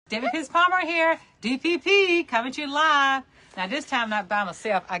Debbie Pitts Palmer here, DPP, coming to you live. Now this time not by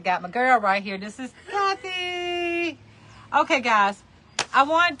myself, I got my girl right here. This is Kathy. Okay guys, I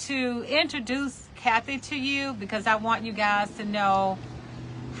want to introduce Kathy to you because I want you guys to know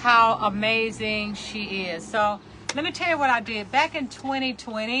how amazing she is. So let me tell you what I did. Back in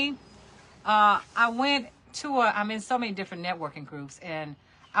 2020, I went to I'm in so many different networking groups, and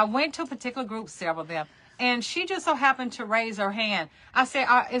I went to a particular group, several of them, and she just so happened to raise her hand. I said,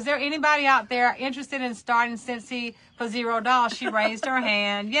 is there anybody out there interested in starting Scentsy for $0? She raised her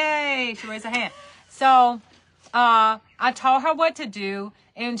hand. Yay, she raised her hand. So I told her what to do,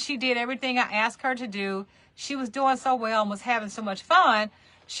 and she did everything I asked her to do. She was doing so well and was having so much fun.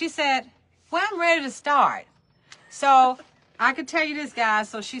 She said, well, I'm ready to start. So I could tell you this, guys.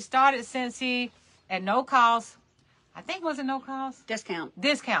 So she started Scentsy at no cost. I think, was it no cost? Discount.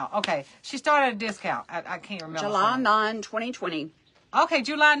 Discount. Okay. She started at a discount. I can't remember. July 9, 2020. Okay,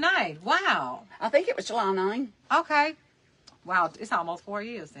 July 9th. Wow. I think it was July 9. Okay. Wow, it's almost 4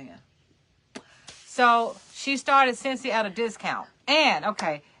 years then. So she started Scentsy at a discount. And,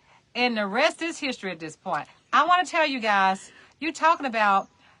 okay, and the rest is history at this point. I want to tell you guys, you're talking about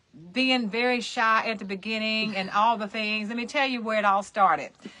being very shy at the beginning and all the things. Let me tell you where it all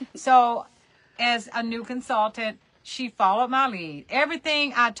started. So as a new consultant, she followed my lead.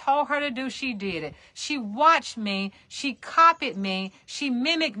 Everything I told her to do, she did it. She watched me. She copied me. She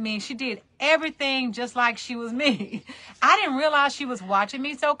mimicked me. She did everything just like she was me. I didn't realize she was watching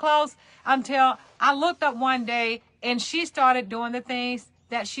me so close until I looked up one day and she started doing the things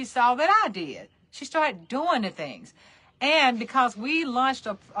that she saw that I did. She started doing the things. And because we launched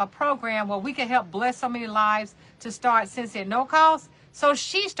a program where we could help bless so many lives to start Scentsy at no cost, so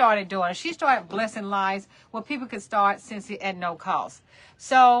she started doing it. She started blessing lives where people could start Scentsy at no cost.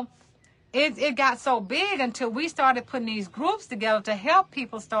 So it got so big until we started putting these groups together to help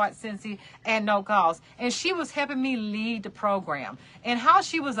people start Scentsy at no cost. And she was helping me lead the program. And how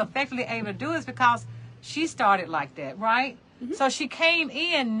she was effectively able to do it is because she started like that, right? Mm-hmm. So she came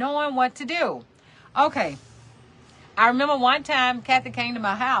in knowing what to do. Okay. I remember one time Kathy came to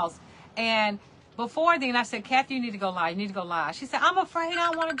my house, and before then I said, Kathy, you need to go live. You need to go live. She said, I'm afraid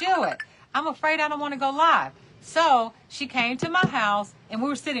I don't want to do it. I'm afraid I don't want to go live. So she came to my house, and we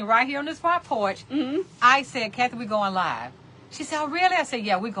were sitting right here on this front porch. Mm-hmm. I said, Kathy, we're going live. She said, oh, really? I said,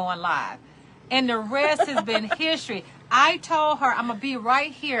 yeah, we're going live. And the rest has been history. I told her, I'm going to be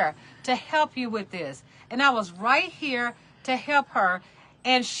right here to help you with this. And I was right here to help her.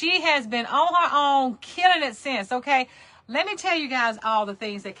 And she has been on her own, killing it since, okay? Let me tell you guys all the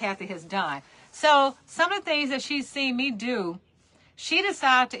things that Kathy has done. So some of the things that she's seen me do, she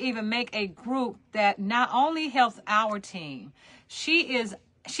decided to even make a group that not only helps our team, she has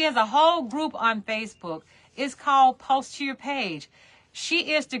a whole group on Facebook. It's called Post to Your Page.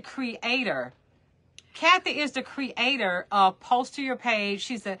 She is the creator. Kathy is the creator of Post to Your Page.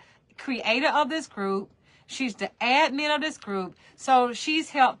 She's the creator of this group. She's the admin of this group. So she's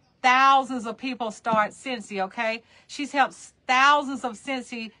helped thousands of people start Scentsy, okay? She's helped thousands of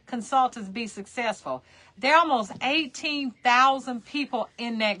Scentsy consultants be successful. There are almost 18,000 people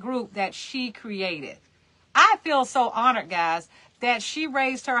in that group that she created. I feel so honored, guys, that she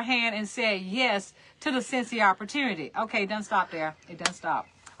raised her hand and said yes to the Scentsy opportunity. Okay, it doesn't stop there. It doesn't stop.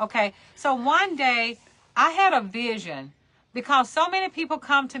 Okay, so one day I had a vision because so many people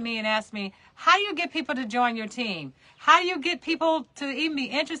come to me and ask me, how do you get people to join your team? How do you get people to even be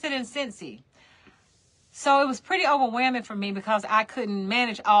interested in Scentsy? So it was pretty overwhelming for me because I couldn't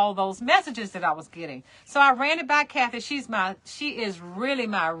manage all those messages that I was getting. So I ran it by Kathy. She is really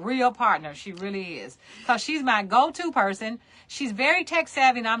my real partner. She really is. Because she's my go-to person. She's very tech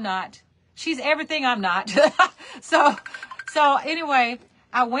savvy and I'm not. She's everything I'm not. So anyway,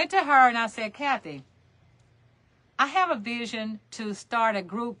 I went to her and I said, Kathy, I have a vision to start a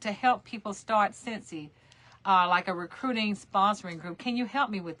group to help people start Scentsy, like a recruiting, sponsoring group. Can you help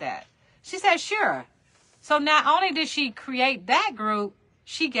me with that? She said, sure. So not only did she create that group,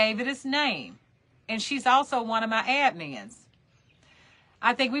 she gave it its name. And she's also one of my admins.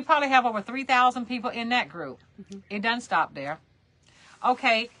 I think we probably have over 3,000 people in that group. Mm-hmm. It doesn't stop there.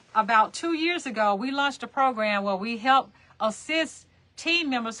 Okay, about 2 years ago, we launched a program where we help assist team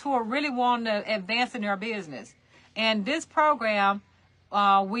members who are really wanting to advance in their business. And this program,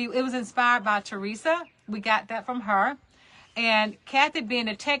 it was inspired by Teresa. We got that from her. And Kathy, being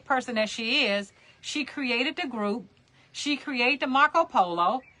the tech person that she is, she created the group. She created the Marco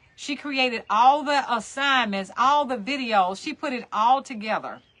Polo. She created all the assignments, all the videos. She put it all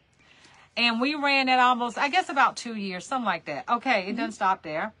together. And we ran that almost, I guess, about 2 years, something like that. Okay, it doesn't stop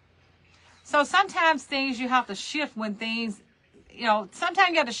there. So sometimes things you have to shift when things sometimes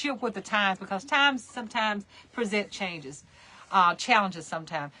you have to shift with the times because times sometimes present challenges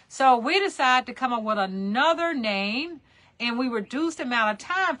sometimes. So we decided to come up with another name, and we reduced the amount of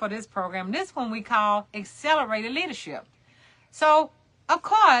time for this program. This one we call Accelerated Leadership. So, of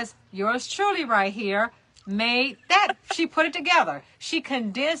course, yours truly right here made that. She put it together. She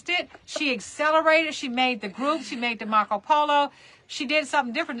condensed it. She accelerated. She made the group. She made the Marco Polo. She did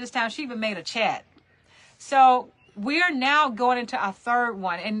something different this time. She even made a chat. So we're now going into our third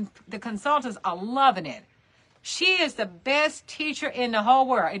one, and the consultants are loving it. She is the best teacher in the whole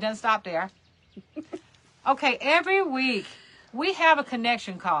world. It doesn't stop there. Okay, every week we have a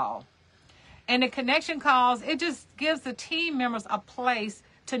connection call. And the connection calls, it just gives the team members a place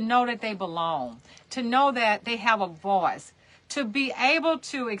to know that they belong, to know that they have a voice, to be able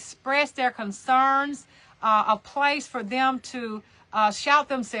to express their concerns, a place for them to shout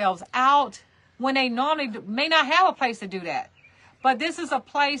themselves out when they normally may not have a place to do that. But this is a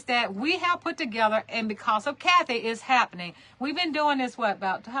place that we have put together, and because of Kathy, it's happening. We've been doing this,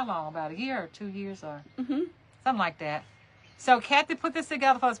 about how long? About a year or 2 years or something like that. So Kathy put this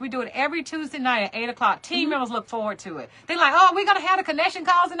together for us. We do it every Tuesday night at 8 o'clock. Team members look forward to it. They're like, oh, we're going to have a connection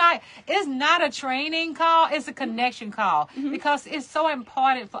call tonight. It's not a training call. It's a connection call because it's so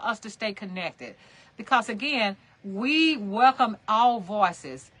important for us to stay connected. Because, again, we welcome all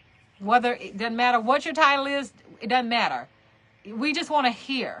voices. Whether it doesn't matter what your title is, it doesn't matter. We just want to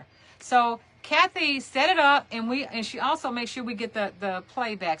hear. So Kathy set it up, and she also makes sure we get the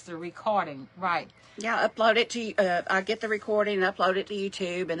playbacks, the recording, right. Yeah, upload it to. I get the recording, upload it to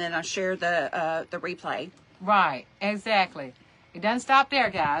YouTube, and then I share the replay. Right, exactly. It doesn't stop there,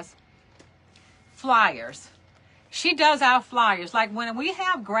 guys. Flyers. She does our flyers. Like when we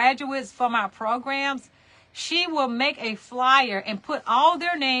have graduates from our programs, she will make a flyer and put all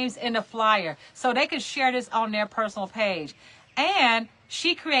their names in the flyer so they can share this on their personal page. And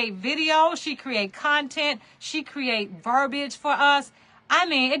she create videos, she create content, she create verbiage for us. I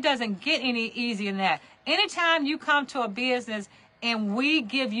mean, it doesn't get any easier than that. Anytime you come to a business and we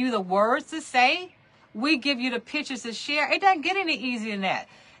give you the words to say, we give you the pictures to share, it doesn't get any easier than that.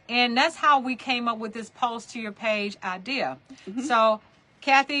 And that's how we came up with this post to your page idea. So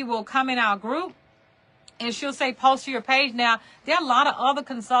Kathy will come in our group and she'll say post to your page. Now, there are a lot of other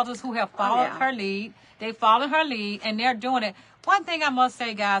consultants who have followed her lead. They follow her lead and they're doing it. One thing I must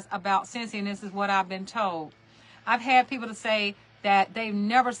say, guys, about Cincy, and this is what I've been told. I've had people to say that they've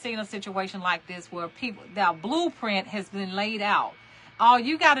never seen a situation like this where their blueprint has been laid out. All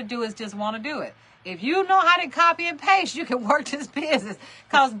you got to do is just want to do it. If you know how to copy and paste, you can work this business.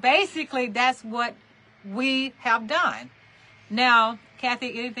 Because basically, that's what we have done. Now,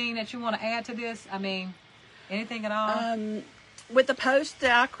 Kathy, anything that you want to add to this? I mean, anything at all? With the posts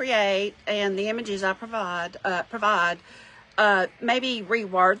that I create and the images I provide, maybe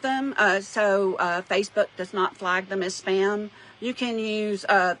reword them so Facebook does not flag them as spam. You can use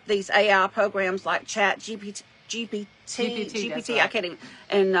these AI programs like GPT. Right. I can't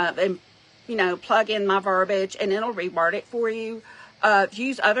even, and plug in my verbiage and it'll reword it for you.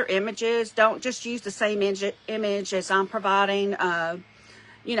 Use other images. Don't just use the same image as I'm providing.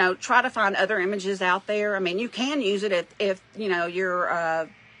 Try to find other images out there. I mean, you can use it if you're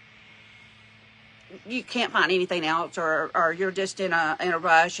you can't find anything else, or you're just in a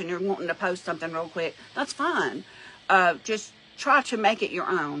rush and you're wanting to post something real quick. That's fine. Just try to make it your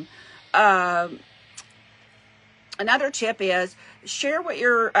own. Another tip is share what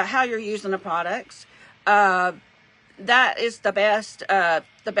how you're using the products. That is the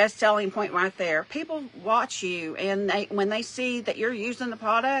best selling point right there. People watch you, and when they see that you're using the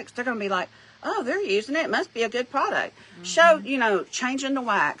products, they're going to be like, "Oh, they're using it. It must be a good product." Show, changing the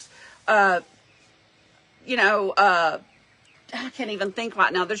wax. I can't even think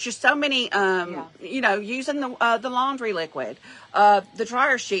right now. There's just so many, using the laundry liquid, the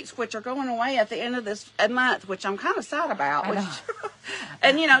dryer sheets, which are going away at the end of this month, which I'm kind of sad about.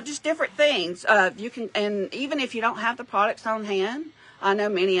 And, just different things. You can, and even if you don't have the products on hand, I know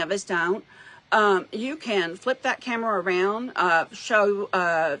many of us don't, you can flip that camera around,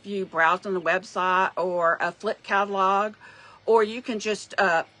 show you browsing the website or a flip catalog, or you can just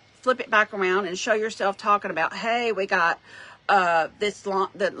flip it back around and show yourself talking about, hey, we got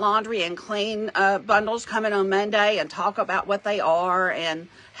the laundry and clean bundles coming on Monday, and talk about what they are and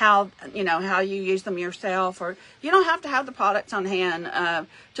how you use them yourself. Or you don't have to have the products on hand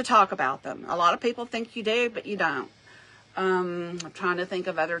to talk about them. A lot of people think you do, but you don't. I'm trying to think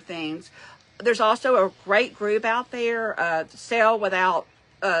of other things. There's also a great group out there, Sell Without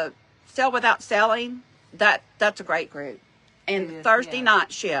Selling. That's a great group. And Thursday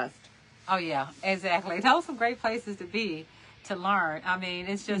night shift. Oh, yeah, exactly. Those are some great places to be. to learn. I mean,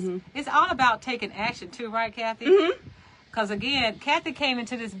 it's just, it's all about taking action too, right, Kathy? Because again, Kathy came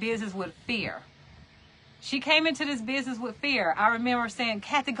into this business with fear. She came into this business with fear. I remember saying,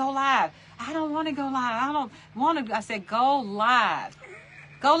 Kathy, go live. I don't want to go live. I don't want to. I said, go live.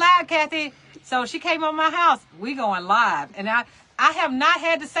 Go live, Kathy. So she came on my house. We going live. And I have not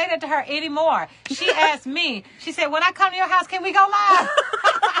had to say that to her anymore. She asked me, she said, when I come to your house, can we go live?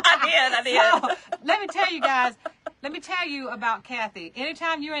 I did. So, let me tell you guys, let me tell you about Kathy.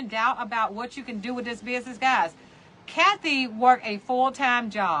 Anytime you're in doubt about what you can do with this business, guys, Kathy worked a full-time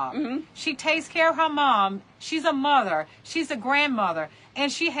job. She takes care of her mom. She's a mother. She's a grandmother.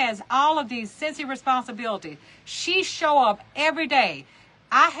 And she has all of these sensory responsibilities. She show up every day.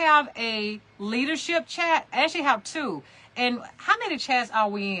 I have a leadership chat. I actually have two. And how many chats are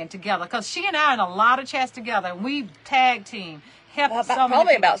we in together? Because she and I are in a lot of chats together. And we tag team.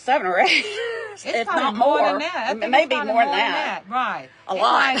 Probably about 7 or 8. It's probably more than that. Maybe more than that. Right. A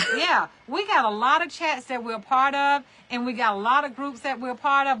lot. Yeah. We got a lot of chats that we're part of, and we got a lot of groups that we're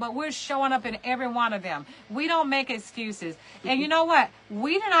part of, but we're showing up in every one of them. We don't make excuses. And you know what?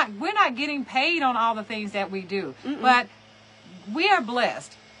 We're not getting paid on all the things that we do. But we are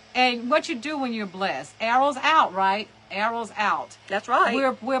blessed. And what you do when you're blessed, arrows out, right? Arrows out. That's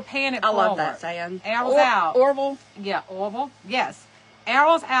right. We're paying it I forward. love that saying. Arrows out. Orville. Yeah, Orville. Yes.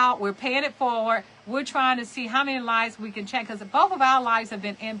 Arrows out. We're paying it forward. We're trying to see how many lives we can change, because both of our lives have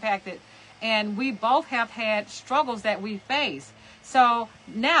been impacted, and we both have had struggles that we face. So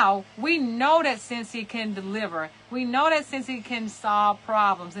now we know that Scentsy can deliver. We know that Scentsy can solve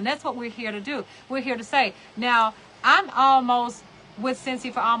problems, and that's what we're here to do. We're here to say, now I'm almost with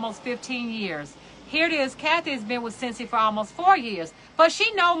Scentsy for almost 15 years. Here it is, Kathy has been with Scentsy for almost 4 years, but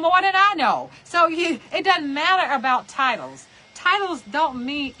she know more than I know. So it doesn't matter about titles. Titles don't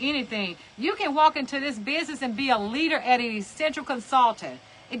mean anything. You can walk into this business and be a leader at an essential consultant.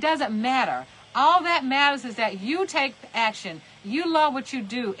 It doesn't matter. All that matters is that you take action, you love what you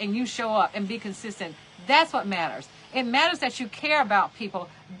do, and you show up and be consistent. That's what matters. It matters that you care about people.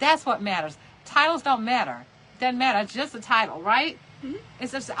 That's what matters. Titles don't matter. Doesn't matter. It's just a title, right?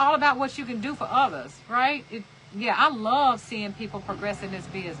 It's just all about what you can do for others, right? Yeah, I love seeing people progress in this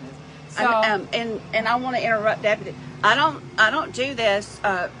business. So, and I want to interrupt, Deputy. I don't do this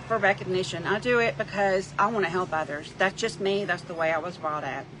for recognition. I do it because I want to help others. That's just me. That's the way I was brought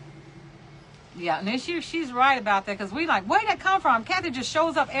up. Yeah, and she's right about that, because we like, where'd that come from? Kathy just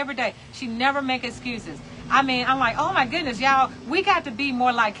shows up every day. She never make excuses. I mean, I'm like, oh my goodness, y'all, we got to be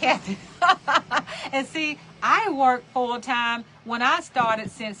more like Kathy. And see, I worked full time when I started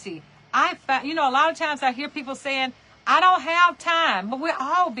Scentsy. I found, a lot of times I hear people saying, I don't have time, but we're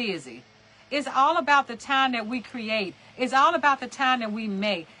all busy. It's all about the time that we create. It's all about the time that we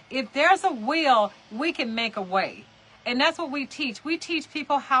make. If there's a will, we can make a way. And that's what we teach. We teach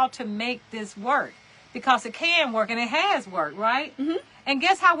people how to make this work, because it can work and it has worked, right? And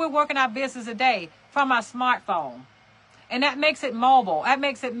guess how we're working our business today? From our smartphone. And that makes it mobile. That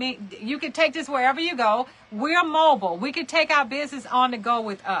makes it you can take this wherever you go. We're mobile. We can take our business on the go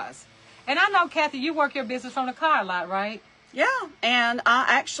with us. And I know, Kathy, you work your business from the car a lot, right? Yeah. And I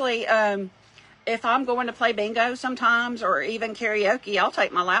actually, if I'm going to play bingo sometimes, or even karaoke, I'll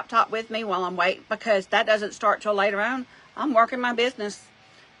take my laptop with me while I'm waiting, because that doesn't start till later on. I'm working my business,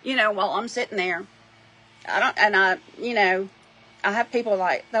 while I'm sitting there. I have people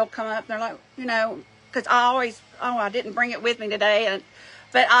like, they'll come up and they're like, because I always, I didn't bring it with me today.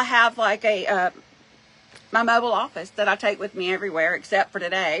 But I have like my mobile office that I take with me everywhere except for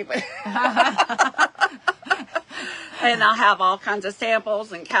today. And I have all kinds of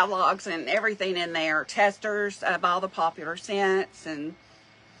samples and catalogs and everything in there, testers of all the popular scents. And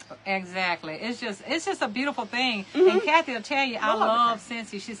exactly, it's just a beautiful thing. And Kathy will tell you, I love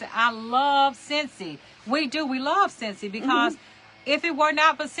Scentsy. She said, I love Scentsy. We love Scentsy, because if it were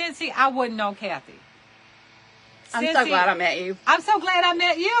not for Scentsy, I wouldn't know Kathy. I'm so glad I met you. I'm so glad I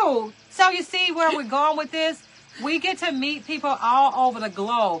met you. So you see where we're going with this? We get to meet people all over the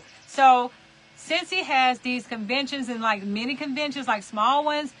globe. So Scentsy has these conventions, and like mini conventions, like small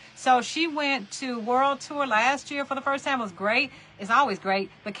ones. So she went to World Tour last year for the first time. It was great. It's always great,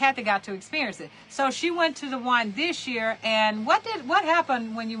 but Kathy got to experience it. So she went to the one this year. And what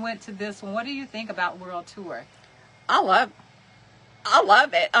happened when you went to this one? What do you think about World Tour? I love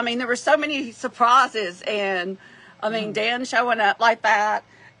it. I mean, there were so many surprises, and I mean, Dan showing up like that,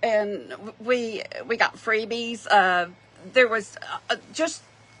 and we got freebies. There was just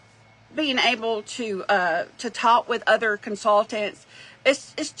being able to talk with other consultants.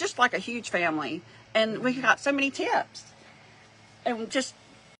 It's just like a huge family, and we got so many tips, and just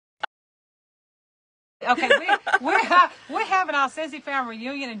Okay, we're having our Cincy family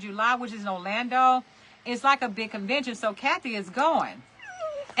reunion in July, which is in Orlando. It's like a big convention, so Kathy is going.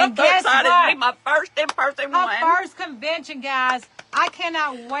 And I'm so guess excited what? to be my first in-person Our one. first convention, guys. I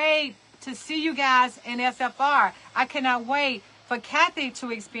cannot wait to see you guys in SFR. I cannot wait for Kathy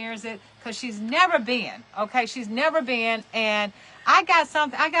to experience it because she's never been. Okay, she's never been, and I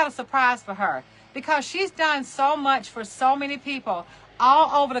got a surprise for her because she's done so much for so many people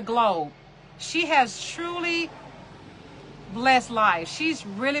all over the globe. She has truly blessed lives. She's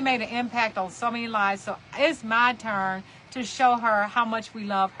really made an impact on so many lives. So it's my turn to show her how much we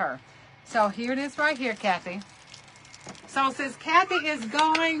love her. So here it is right here, Kathy. So since Kathy is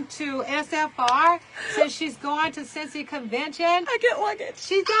going to SFR, since she's going to Cincy Convention, I get luggage.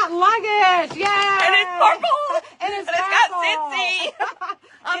 she's got luggage. Yay! And it's purple. And it's got Cincy.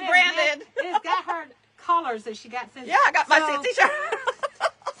 Unbranded. It's got her colors that she got Cincy. Yeah, I got my Cincy shirt.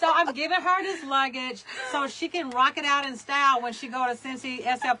 So I'm giving her this luggage so she can rock it out in style when she go to Cincy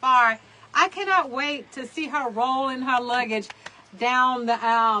SFR. I cannot wait to see her rolling her luggage down the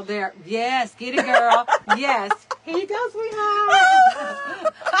aisle there. Yes, get it, girl. Yes. Here you go,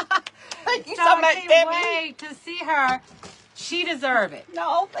 sweetheart. Thank you So so much, I can't Debbie. wait to see her. She deserved it.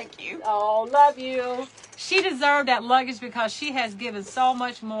 No, thank you. Oh, love you. She deserved that luggage because she has given so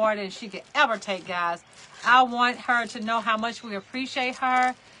much more than she could ever take, guys. I want her to know how much we appreciate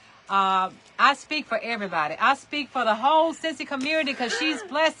her. I speak for everybody. I speak for the whole Cincy community because she's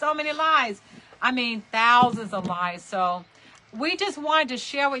blessed so many lives. I mean, thousands of lives. So we just wanted to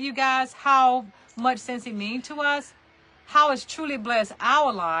share with you guys how much Cincy means to us, how it's truly blessed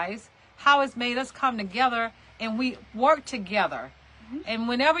our lives, how it's made us come together and we work together. And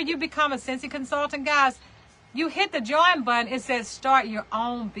whenever you become a Cincy consultant, guys, you hit the join button. It says start your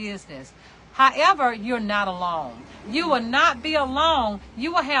own business. However, you're not alone. You will not be alone.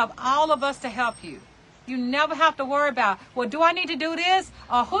 You will have all of us to help you. You never have to worry about, well, do I need to do this?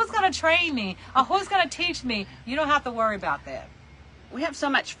 Or who's going to train me? Or who's going to teach me? You don't have to worry about that. We have so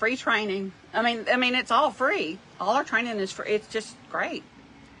much free training. I mean, it's all free. All our training is free. It's just great.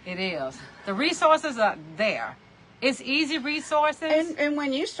 It is. The resources are there. It's easy resources. And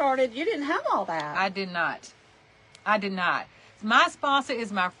when you started, you didn't have all that. I did not. I did not. My sponsor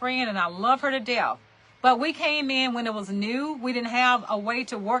is my friend, and I love her to death. But we came in when it was new. We didn't have a way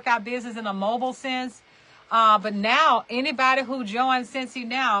to work our business in a mobile sense. But now, anybody who joins Cincy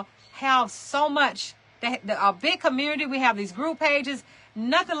now have so much. A big community. We have these group pages.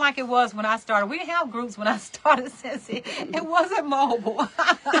 Nothing like it was when I started. We didn't have groups when I started Cincy. It wasn't mobile.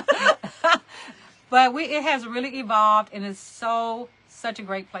 But it has really evolved, and it's such a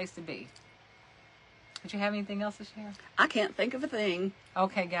great place to be. Did you have anything else to share? I can't think of a thing.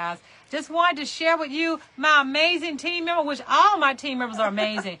 Okay, guys. Just wanted to share with you my amazing team member, which all my team members are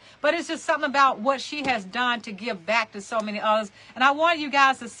amazing. But it's just something about what she has done to give back to so many others. And I want you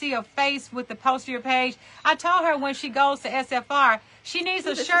guys to see her face with the post to your page. I told her when she goes to SFR, she needs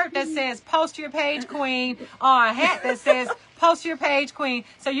a shirt that says post to your page queen or a hat that says post to your page queen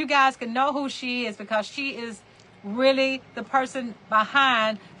so you guys can know who she is because she is really the person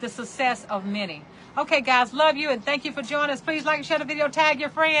behind the success of many. Okay, guys, love you, and thank you for joining us. Please like and share the video. Tag your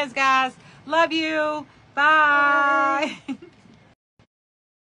friends, guys. Love you. Bye. Bye.